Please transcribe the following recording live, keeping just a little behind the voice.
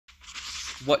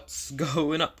What's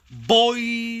going up,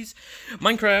 boys?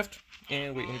 Minecraft.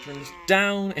 And wait, let me turn this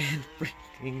down and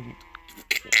freaking...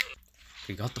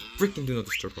 Okay, got the freaking do not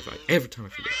disturb effect every time I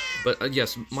forget. But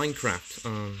yes,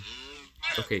 Minecraft.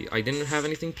 Okay, I didn't have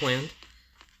anything planned.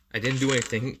 I didn't do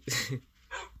anything.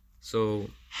 So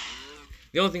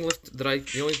the only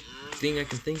thing I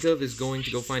can think of is going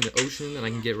to go find an ocean, and I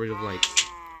can get rid of like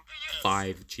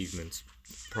 5 achievements,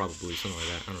 probably something like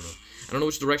that. I don't know. I don't know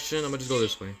which direction. I'm gonna just go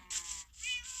this way.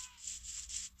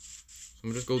 So I'm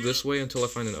gonna just go this way until I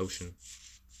find an ocean,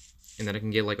 and then I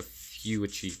can get like a few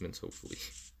achievements, hopefully.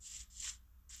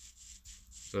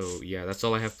 So yeah, that's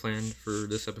all I have planned for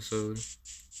this episode.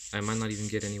 I might not even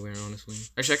get anywhere, honestly.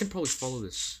 Actually, I can probably follow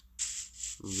this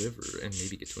river and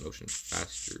maybe get to an ocean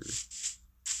faster.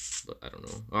 But I don't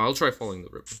know. I'll try following the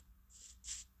river.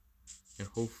 And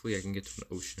hopefully I can get to an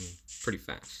ocean pretty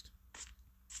fast.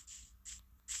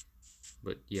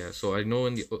 But yeah, so I know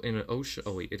in an ocean...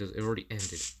 Oh wait, it already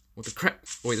ended. What the crap?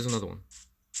 Oh wait, there's another one.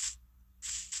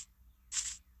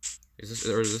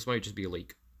 This might just be a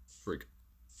lake. Frig.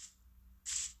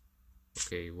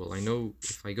 Okay, well I know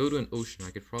if I go to an ocean,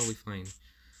 I could probably find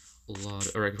I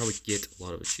could probably get a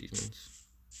lot of achievements.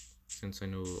 Since I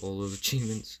know all those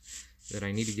achievements that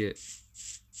I need to get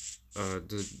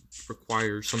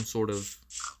require some sort of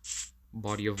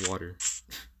body of water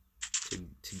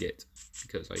to get.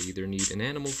 Because I either need an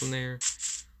animal from there,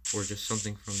 or just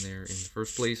something from there in the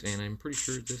first place, and I'm pretty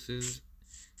sure this is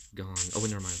gone. Oh,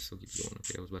 never mind, it still keeps going.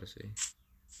 Okay, I was about to say.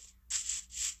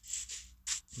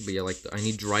 But yeah, like, I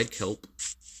need dried kelp.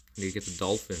 I need to get the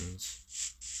dolphins.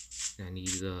 And I need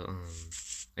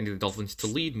the dolphins to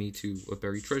lead me to a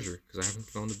buried treasure, because I haven't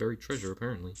found the buried treasure,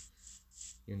 apparently.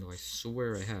 Even though I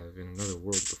swear I have in another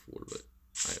world before, but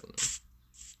I don't know.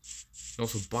 And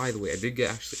also, by the way, I did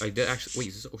actually, wait,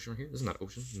 is this an ocean right here? This is not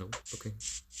ocean, no, okay.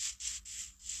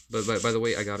 But by the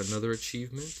way, I got another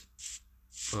achievement,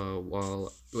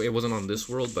 it wasn't on this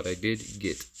world, but I did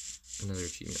get another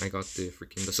achievement. I got the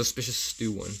suspicious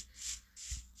stew one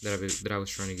that I was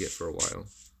trying to get for a while.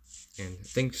 And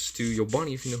thanks to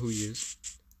Yobani, if you know who he is.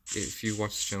 If you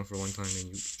watch this channel for a long time, then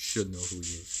you should know who he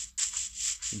is.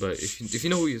 But if you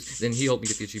know who he is, then he helped me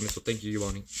get the achievement, so thank you,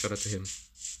 Yobani. Shout out to him.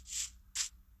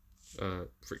 I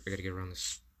gotta get around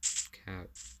this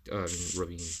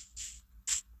ravine.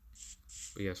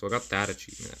 But yeah, so I got that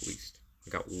achievement at least. I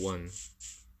got one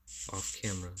off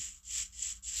camera.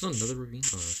 Is there another ravine?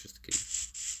 Oh, no, it's just a cave.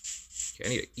 Okay, I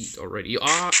need to eat already. Ah!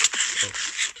 Oh.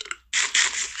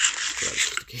 That was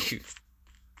just a cave.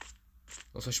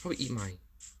 Also, I should probably eat my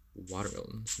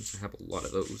watermelon since I have a lot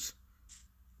of those.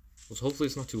 Also, hopefully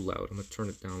it's not too loud. I'm gonna turn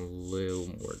it down a little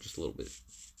more, just a little bit.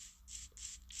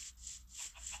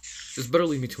 This better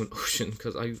lead me to an ocean,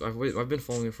 because I've been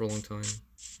following it for a long time,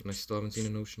 and I still haven't seen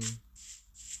an ocean.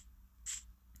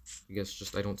 I guess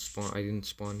just I didn't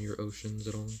spawn near oceans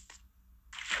at all.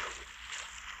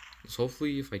 So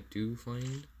hopefully if I do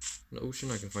find an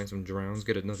ocean, I can find some drowns,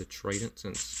 get another trident,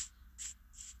 since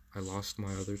I lost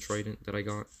my other trident that I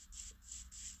got.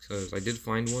 Because I did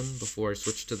find one before I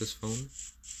switched to this phone.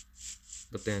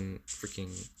 But then,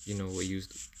 freaking, you know, I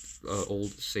used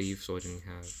old save, so I didn't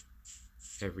have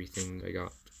everything I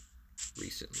got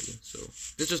recently. So,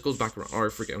 this just goes back around.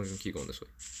 Alright, forget, I'm just gonna keep going this way.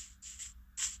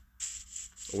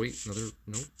 Oh wait, no?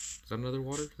 Is that another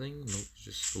water thing? No, it's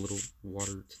just a little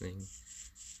water thing.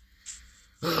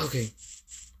 Okay.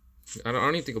 I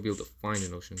don't even think I'll be able to find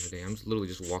an ocean today. I'm literally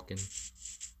just walking.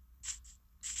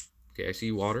 Okay, I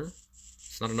see water.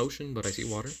 It's not an ocean, but I see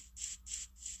water.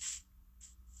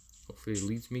 Hopefully it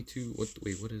leads me to...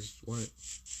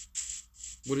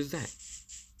 What is that?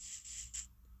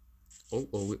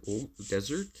 Oh,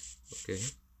 desert? Okay.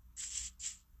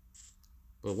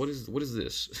 Well, what is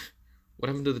this? What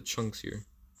happened to the chunks here?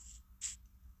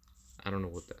 I don't know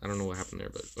what happened there,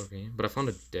 but okay. But I found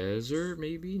a desert,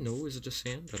 maybe? No, is it just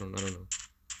sand? I don't know.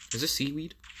 Is this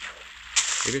seaweed?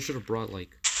 Maybe I should have brought,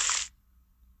 like,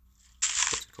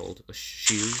 what's it called? A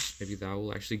shears? Maybe that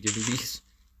will actually give me these.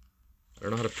 I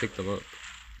don't know how to pick them up.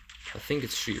 I think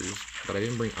it's shears, but I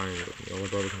didn't bring iron with me. All I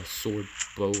brought was my sword,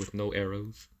 bow with no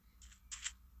arrows,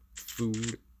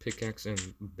 food, pickaxe,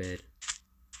 and bed.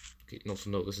 Okay, and also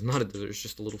no, this is not a desert, it's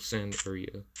just a little sand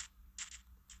area.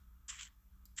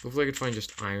 Hopefully I could find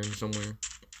just iron somewhere,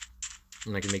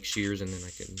 and I can make shears, and then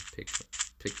I can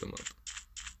pick them up.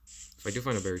 If I do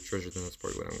find a buried treasure, then that's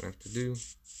probably what I'm gonna have to do.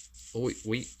 Oh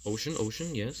wait,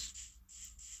 ocean, yes.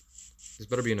 This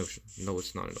better be an ocean. No,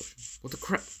 it's not an ocean. What the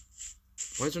crap?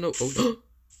 Why is there no ocean?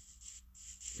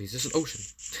 Is this an ocean?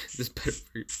 This better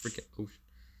be a freaking ocean.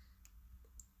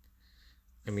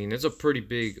 I mean, it's a pretty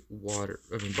big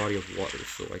body of water,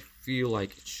 so I feel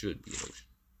like it should be an ocean.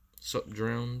 Sup,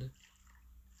 drowned?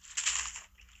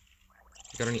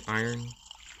 Got any iron?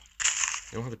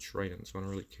 I don't have a trident, so I don't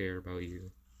really care about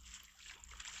you.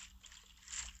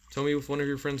 Tell me if one of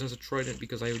your friends has a trident,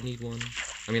 because I would need one.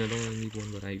 I mean, I don't really need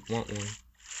one, but I want one.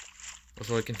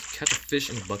 Also, I can catch a fish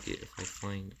in a bucket if I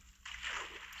find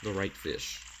the right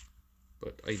fish.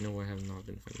 But I know I have not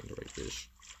been finding the right fish.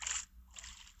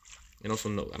 And also,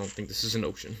 no, I don't think this is an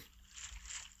ocean.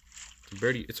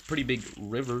 It's a pretty big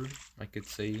river, I could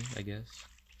say, I guess.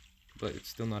 But it's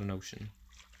still not an ocean.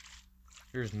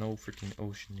 There's no freaking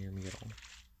ocean near me at all.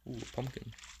 Ooh, a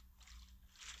pumpkin.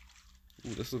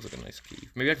 Ooh, this looks like a nice cave.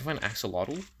 Maybe I can find an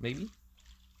axolotl, maybe?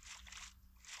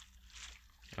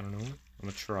 I don't know. I'm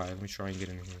gonna try. Let me try and get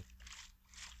in here.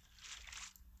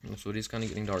 So it is kind of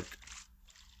getting dark.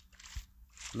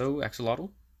 Hello, axolotl?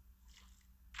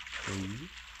 Hey.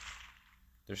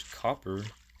 There's copper.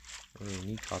 I don't really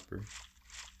need copper.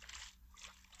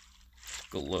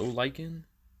 Glow lichen?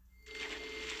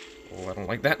 Oh, I don't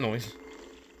like that noise.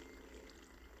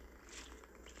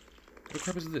 What the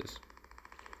crap is this?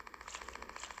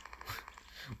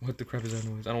 What the crap is that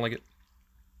noise? I don't like it.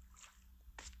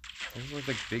 This is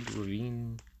like big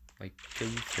ravine, like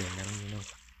cave thing. I don't even know.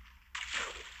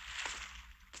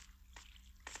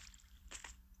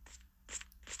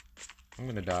 I'm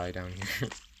gonna die down here.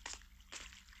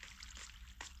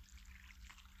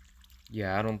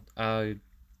 Yeah,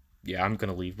 yeah, I'm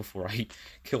gonna leave before I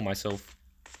kill myself.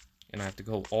 And I have to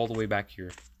go all the way back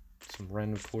here. Some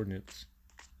random coordinates.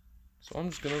 So I'm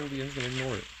just gonna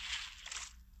ignore it.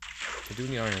 I do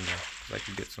need iron though, because I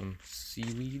could get some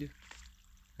seaweed.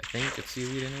 I think it's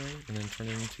seaweed anyway, and then turn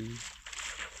it into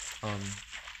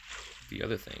the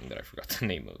other thing that I forgot the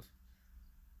name of.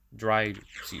 Dried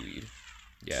seaweed.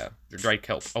 Yeah, dried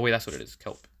kelp. Oh wait, that's what it is,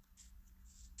 kelp.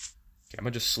 Okay, I'm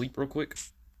gonna just sleep real quick.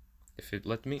 If it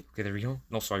let me. Okay, there we go.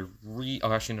 No, so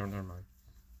oh, actually, no, never mind.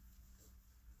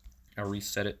 I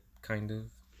reset it, kind of,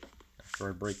 after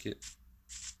I break it.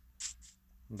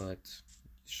 But it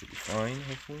should be fine,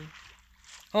 hopefully.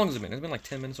 How long has it been? It's been like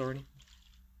 10 minutes already.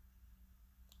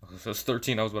 Oh, so it's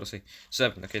 13, I was about to say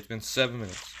 7. Okay, it's been 7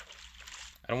 minutes.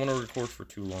 I don't want to record for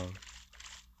too long.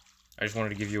 I just wanted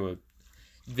to give you a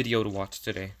video to watch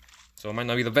today. So it might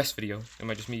not be the best video. It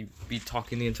might just me be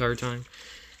talking the entire time.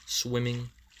 Swimming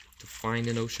to find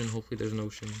an ocean. Hopefully there's an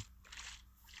ocean.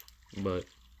 But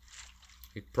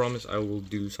I promise I will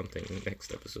do something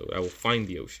next episode. I will find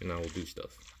the ocean. I will do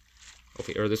stuff.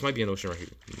 Okay, or this might be an ocean right here.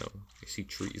 No, I see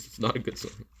trees. It's not a good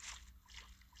sign.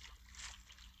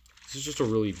 This is just a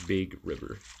really big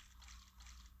river.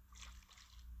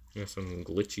 Got some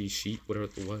glitchy sheep. Whatever.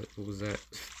 What was that?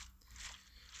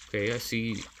 Okay,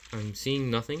 I'm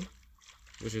seeing nothing,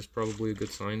 which is probably a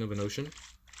good sign of an ocean.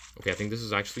 Okay, I think this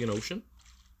is actually an ocean.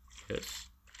 Yes.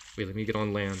 Wait, let me get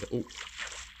on land. Oh.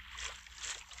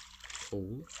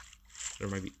 Coal. There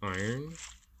might be iron.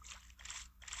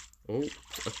 Oh,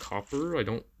 a copper. I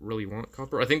don't really want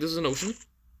copper. I think this is an ocean.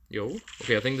 Yo.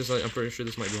 Okay, I'm pretty sure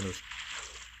this might be an ocean.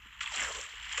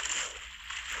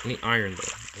 I need iron,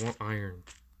 though. I want iron.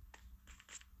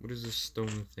 What is this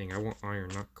stone thing? I want iron,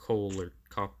 not coal or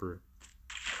copper.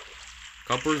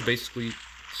 Copper is basically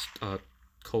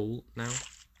coal now.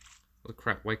 Oh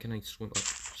crap, why can't I swim up?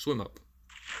 Swim up.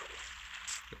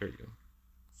 There you go.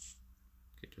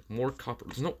 Okay, there's more copper.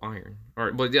 There's no iron.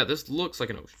 Alright, but yeah, this looks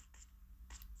like an ocean.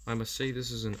 I must say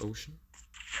this is an ocean.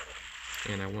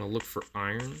 And I want to look for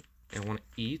iron. And I want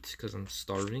to eat because I'm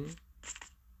starving.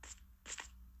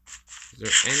 Is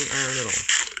there any iron at all?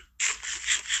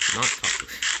 Not copper.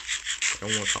 I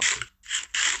don't want copper.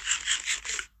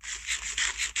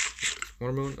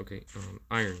 Watermelon? Okay,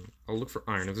 iron. I'll look for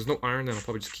iron. If there's no iron, then I'll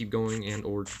probably just keep going and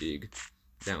or dig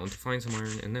down to find some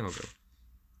iron, and then I'll go.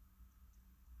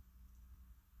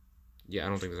 Yeah, I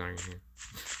don't think there's iron here.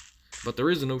 But there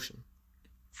is an ocean.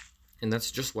 And that's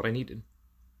just what I needed.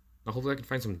 Now hopefully I can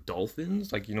find some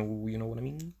dolphins. Like, you know what I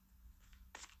mean?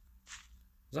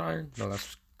 Is that iron? No,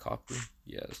 that's copper.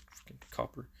 Yeah, that's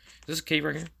copper. Is this a cave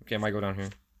right here? Okay, I might go down here.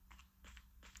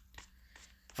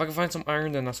 If I can find some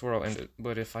iron, then that's where I'll end it.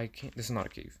 But if I can't, this is not a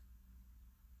cave.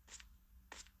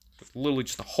 It's literally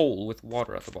just a hole with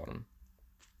water at the bottom.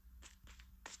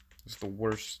 It's the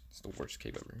worst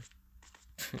cave ever.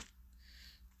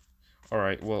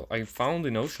 Alright, well, I found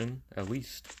an ocean, at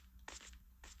least.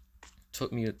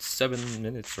 Took me 7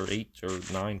 minutes, or 8, or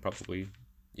 9 probably.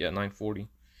 Yeah, 9:40.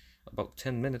 About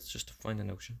 10 minutes just to find an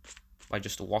ocean. By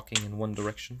just walking in one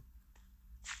direction.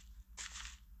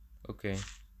 Okay.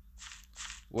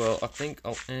 Well, I think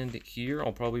I'll end it here.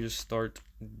 I'll probably just start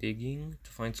digging to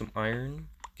find some iron.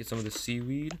 Get some of the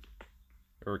seaweed.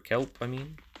 Or kelp, I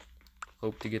mean.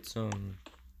 Hope to get some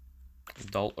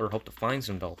hope to find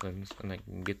some dolphins, and I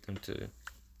can get them to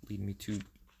lead me to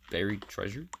buried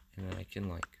treasure, and then I can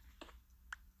like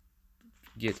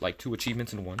get like 2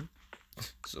 achievements in one.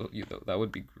 So that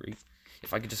would be great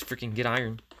if I could just freaking get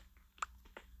iron.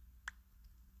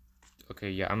 Okay,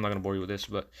 yeah, I'm not gonna bore you with this,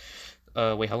 but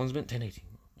wait, how long's it been? 10:18.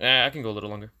 I can go a little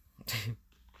longer.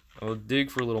 I'll dig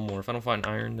for a little more. If I don't find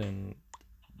iron,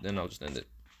 then I'll just end it.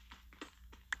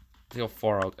 See how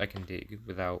far out I can dig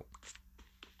without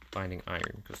finding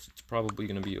iron, because it's probably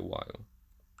gonna be a while.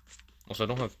 Also, I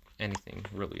don't have anything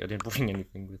really. I didn't bring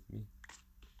anything with me.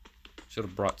 Should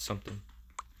have brought something.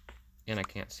 And I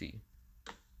can't see.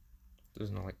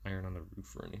 There's no like iron on the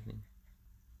roof or anything.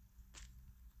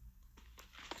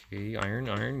 Okay,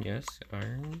 iron, yes,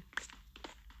 iron.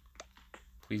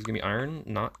 Please give me iron,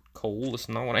 not coal. That's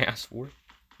not what I asked for.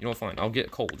 You know what, fine. I'll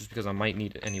get coal just because I might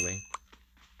need it anyway.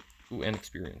 Ooh, and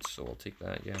experience, so I'll take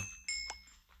that, yeah.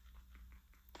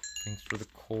 Thanks for the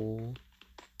coal.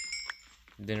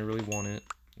 Didn't really want it.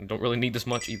 I don't really need this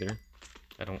much either.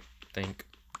 I don't think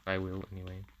I will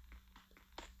anyway.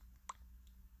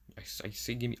 I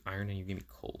say give me iron and you give me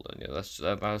coal. Yeah,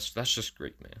 that's just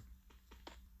great, man.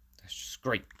 That's just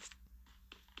great.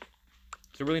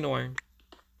 Is there really no iron?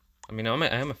 I mean, I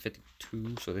am a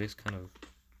 52, so it is kind of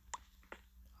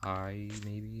high,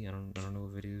 maybe. I don't know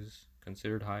if it is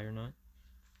considered high or not.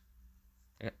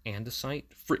 I got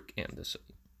andesite? Frick andesite.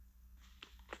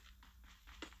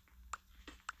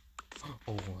 Oh,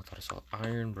 I thought I saw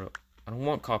iron, bro. I don't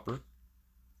want copper.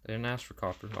 I didn't ask for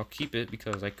copper. I'll keep it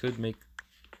because I could make...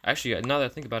 Actually, now that I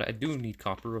think about it, I do need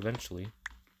copper eventually.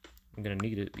 I'm gonna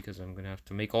need it because I'm gonna have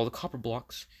to make all the copper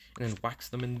blocks and then wax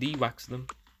them and de-wax them,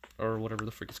 or whatever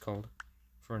the frick it's called,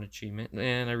 for an achievement.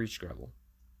 And I reached gravel.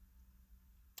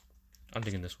 I'm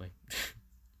digging this way.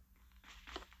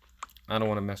 I don't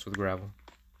want to mess with gravel.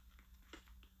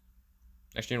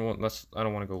 Actually, you know what? I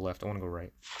don't want to go left. I want to go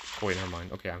right. Oh, wait, never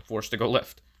mind. Okay, I'm forced to go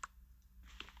left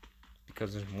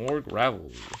because there's more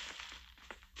gravel.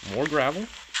 More gravel? How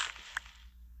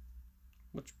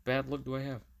much bad luck do I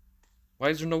have? Why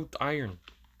is there no iron?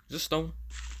 Is this stone?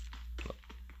 No.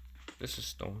 This is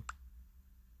stone.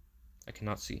 I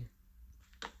cannot see.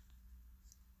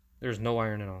 There's no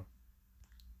iron at all.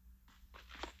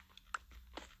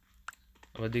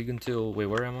 I'm gonna dig until... Wait,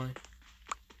 where am I?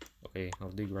 Okay, I'll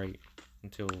dig right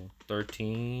until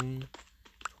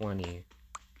 13:20.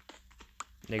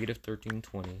 Negative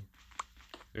 13:20.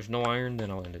 There's no iron,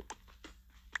 then I'll end it.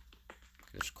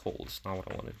 There's coal. It's not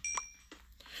what I wanted.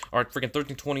 Alright, freaking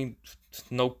 13:20.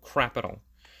 No crap at all.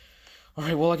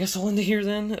 Alright, well, I guess I'll end it here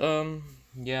then.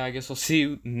 Yeah, I guess I'll see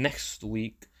you next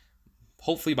week.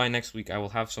 Hopefully by next week I will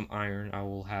have some iron. I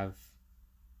will have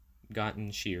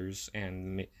gotten shears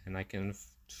and I can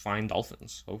find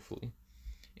dolphins, hopefully.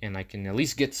 And I can at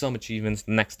least get some achievements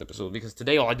next episode, because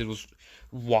today all I did was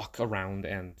walk around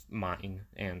and mine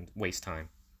and waste time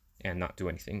and not do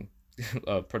anything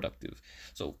productive.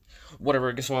 So whatever,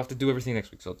 I guess I'll have to do everything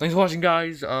next week. So thanks for watching,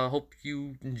 guys. Hope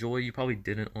you enjoy. You probably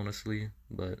didn't, honestly,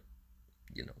 but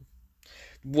you know,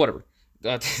 whatever.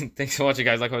 Thanks for watching,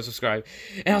 guys. Like, comment, subscribe,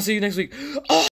 and I'll see you next week.